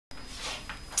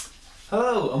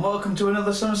Hello and welcome to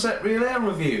another Somerset Real Ale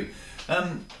review.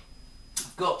 I've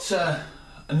got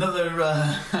another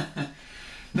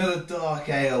another dark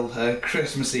ale,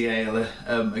 Christmassy ale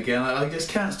again. I just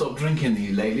can't stop drinking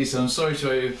these lately, so I'm sorry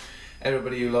to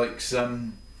everybody who likes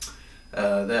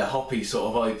their hoppy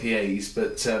sort of IPAs,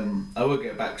 but I will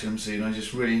get back to them soon. I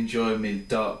just really enjoy my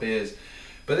dark beers.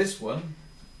 But this one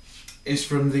is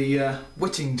from the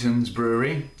Whittngtons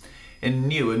Brewery in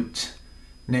Whittngtons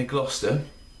near Gloucester.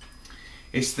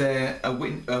 It's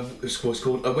it's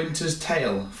called A Winter's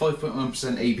Tale,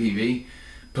 5.1% ABV,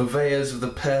 purveyors of the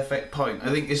perfect pint.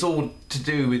 I think it's all to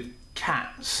do with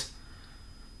cats.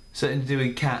 Something to do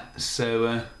with cats.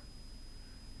 So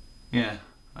yeah,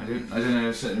 I don't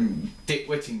know. Certain Dick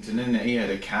Whittington, isn't it? He had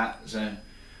a cat, so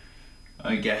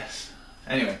I guess.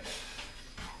 Anyway,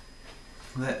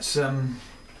 let's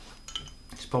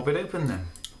pop it open then.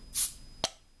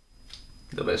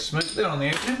 A little bit of smoke there on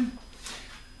the opening.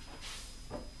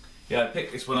 Yeah, I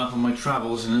picked this one up on my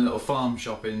travels in a little farm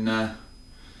shop in a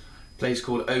place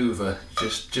called Over,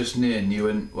 just near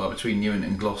Newent, well, between Newent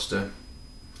and Gloucester.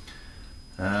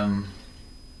 I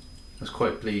was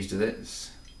quite pleased with it.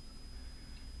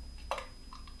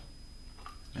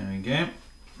 There we go.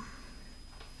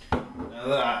 Now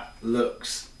that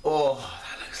looks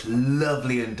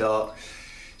lovely and dark.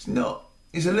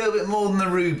 It's a little bit more than the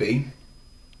ruby,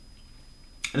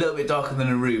 a little bit darker than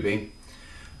a ruby.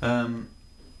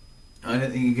 I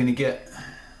don't think you're going to get.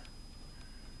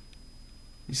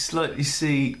 You slightly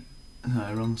see.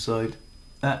 No, wrong side.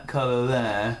 That colour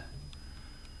there.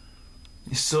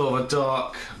 It's sort of a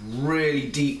dark, really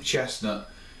deep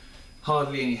chestnut.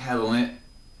 Hardly any head on it.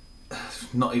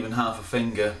 Not even half a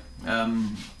finger.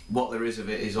 What there is of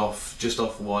it is just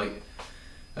off white.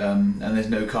 And there's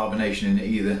no carbonation in it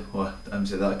either. Well, I haven't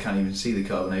said that, I can't even see the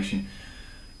carbonation.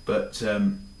 But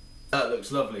that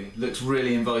looks lovely. Looks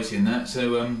really inviting, that.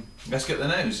 So let's get the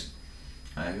nose.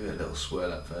 I'll give it a little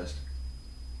swirl up first.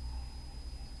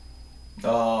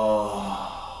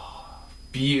 Oh,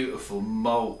 beautiful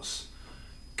malts.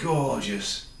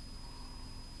 Gorgeous.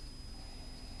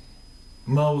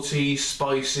 Malty,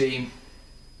 spicy.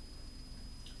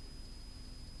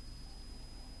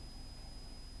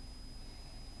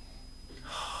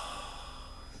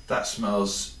 That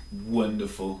smells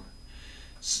wonderful.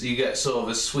 So you get sort of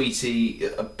a sweetie,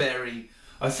 a berry.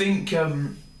 I think it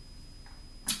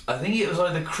was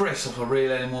either Chris off a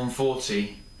Real Ale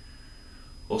 140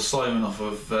 or Simon off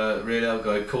of Real Ale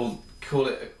Guy call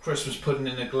it a Christmas pudding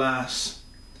in a glass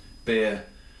beer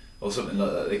or something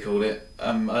like that. They called it.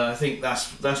 And I think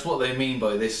that's what they mean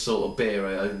by this sort of beer.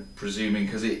 I'm presuming,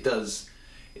 because it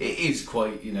is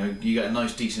quite, you get a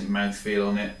nice decent mouthfeel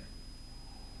on it.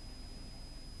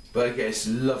 But I guess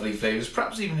lovely flavours.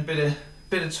 Perhaps even a bit of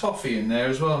toffee in there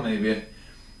as well, maybe.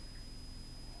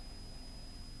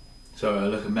 Sorry, I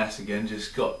look a mess again.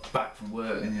 Just got back from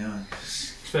work, and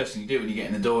first thing you do when you get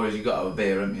in the door is you've got to have a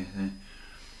beer, haven't you?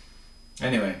 So,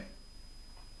 anyway,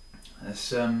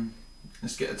 let's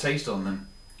get a taste on them.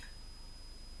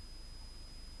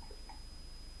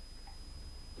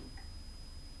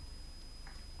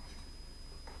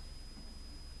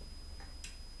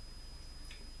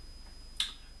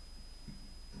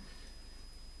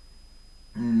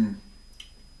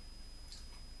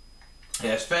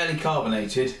 Yeah, it's fairly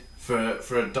carbonated for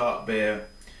a dark beer,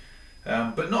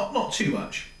 but not too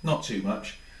much. Not too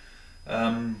much.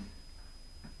 I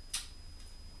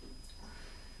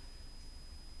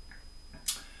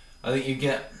think you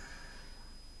get.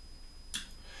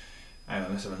 Hang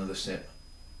on, let's have another sip.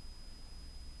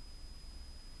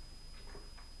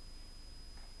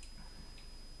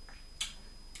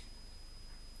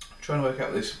 I'm trying to work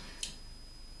out this.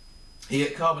 You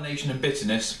get carbonation and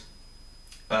bitterness.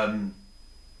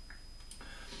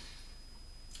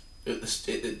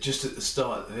 Just at the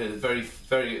start,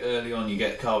 very early on, you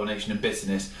get carbonation and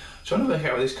bitterness. I'm trying to work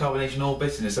out this carbonation or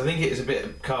bitterness. I think it is a bit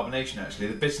of carbonation actually.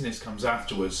 The bitterness comes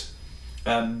afterwards,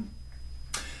 but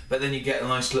then you get a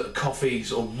nice little coffee,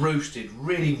 sort of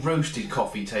really roasted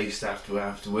coffee taste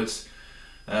afterwards,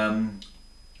 and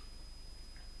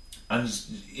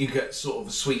you get sort of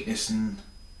a sweetness and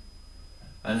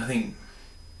I think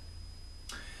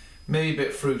maybe a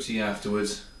bit fruity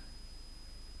afterwards.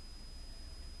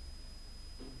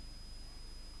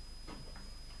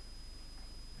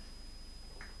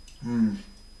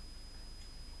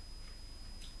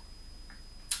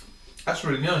 That's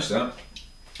really nice. That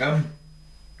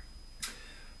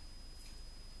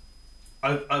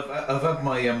I've had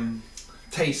my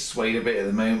taste swayed a bit at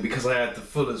the moment because I had the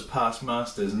Fuller's Past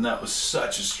Masters, and that was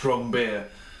such a strong beer,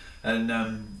 and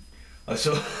I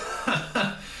sort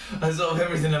of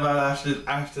everything about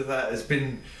after that has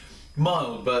been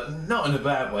mild, but not in a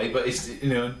bad way. But it's,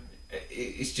 you know,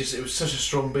 it's just, it was such a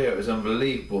strong beer. It was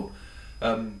unbelievable.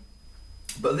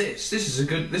 But this is a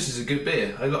good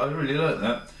beer. I really like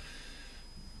that.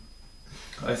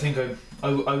 I think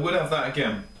I would have that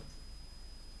again.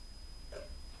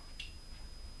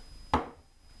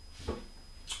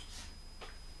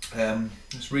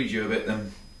 Let's read you a bit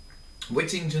then.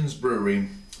 Whittngtons Brewery,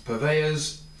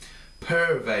 purveyors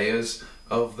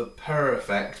of the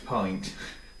perfect pint,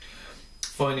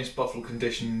 finest bottle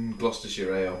condition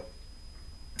Gloucestershire ale,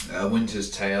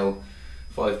 Winter's Tale,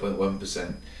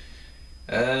 5.1%.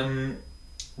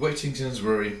 Whittngtons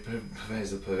Brewery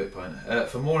purveyors the perfect pint.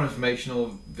 For more information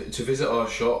or to visit our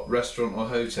shop, restaurant or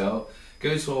hotel,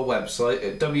 go to our website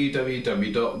at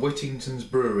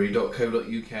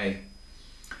www.whittngtonsbrewery.co.uk.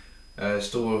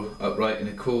 Store upright in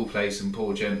a cool place and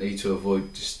pour gently to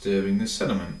avoid disturbing the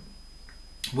sediment.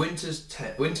 Winter's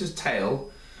Tale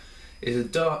is a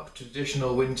dark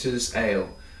traditional winter's ale,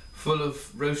 full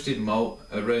of roasted malt,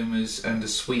 aromas and a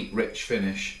sweet rich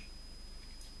finish.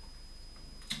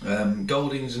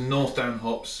 Goldings and Northdown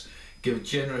hops give a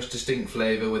generous distinct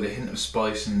flavour with a hint of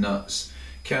spice and nuts.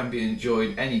 Can be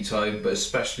enjoyed any time, but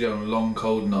especially on long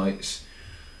cold nights.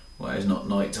 Well, it's not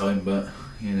night time, but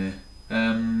you know.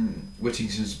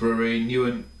 Whittngtons Brewery,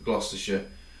 Newent, Gloucestershire,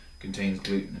 contains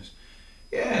glutenous.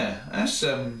 Yeah, that's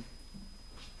a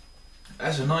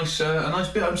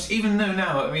nice bit. Even though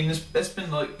now, I mean, it's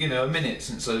been like, you know, a minute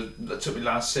since I took my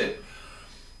last sip,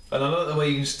 and I like the way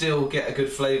you can still get a good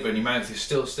flavour in your mouth. It's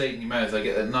still stayed in your mouth. I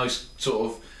get that nice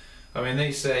sort of, I mean,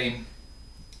 they say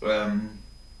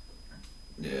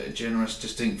generous,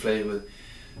 distinct flavour,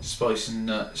 spice and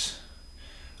nuts.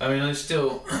 I mean, I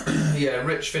still, yeah,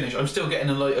 rich finish. I'm still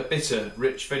getting a bitter,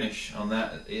 rich finish on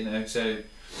that, you know. So,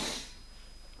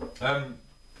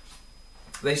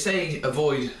 they say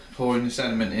avoid pouring the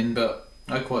sediment in, but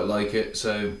I quite like it.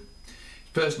 So,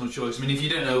 personal choice. I mean, if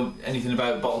you don't know anything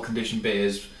about bottle conditioned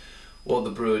beers, what the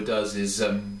brewer does is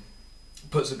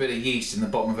puts a bit of yeast in the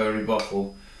bottom of every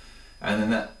bottle, and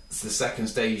then that's the second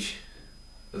stage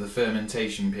of the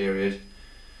fermentation period.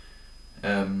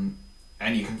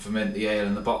 And you can ferment the ale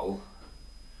in the bottle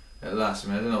at last. I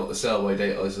mean, I don't know what the sell-by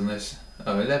date was on this.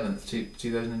 Oh, 11th,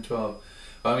 2012.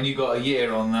 I mean, you got a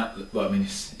year on that. Well, I mean,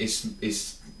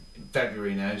 it's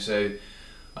February now, so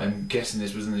I'm guessing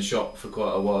this was in the shop for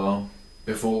quite a while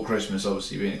before Christmas,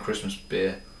 obviously being a Christmas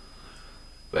beer.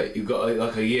 But you've got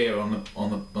like a year on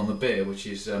the beer, which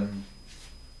is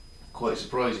quite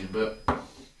surprising. But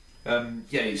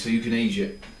yeah, so you can age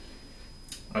it,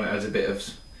 and it adds a bit of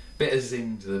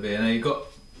zing to the beer. Now you've got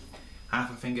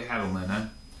half a finger head on there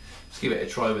now. Let's give it a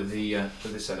try with the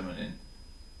sediment in.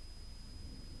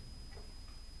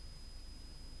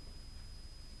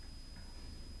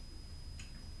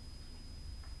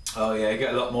 Oh yeah, you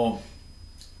get a lot more.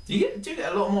 You do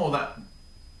get a lot more of that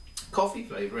coffee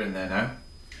flavour in there now.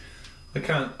 I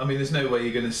mean, there's no way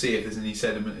you're going to see if there's any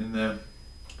sediment in there.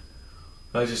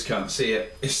 I just can't see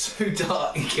it. It's so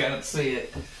dark you can't see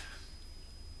it.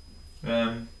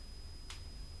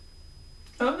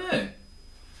 Oh no,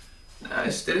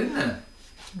 it's still in there.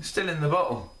 It's still in the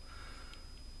bottle.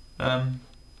 Yeah,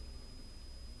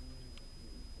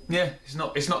 it's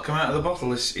not come out of the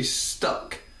bottle. It's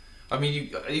stuck. I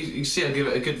mean, you see, I give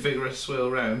it a good vigorous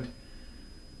swirl round,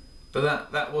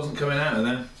 but that wasn't coming out of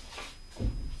there.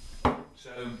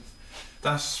 So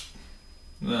that's,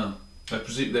 well, I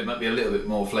presume there might be a little bit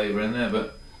more flavour in there,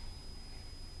 but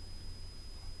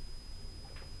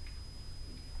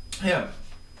yeah,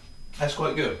 that's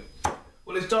quite good.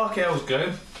 Well, as dark ales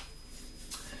go,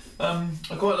 I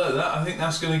quite like that. I think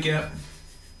that's going to get,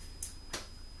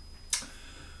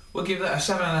 we'll give that a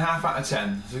 7.5 out of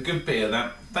 10. It's a good beer,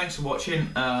 that. Thanks for watching.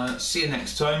 See you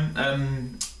next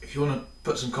time. If you want to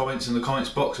put some comments in the comments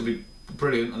box, it'd be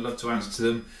brilliant. I'd love to answer to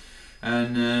them.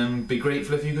 And be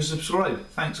grateful if you could subscribe.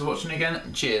 Thanks for watching again.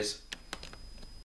 Cheers.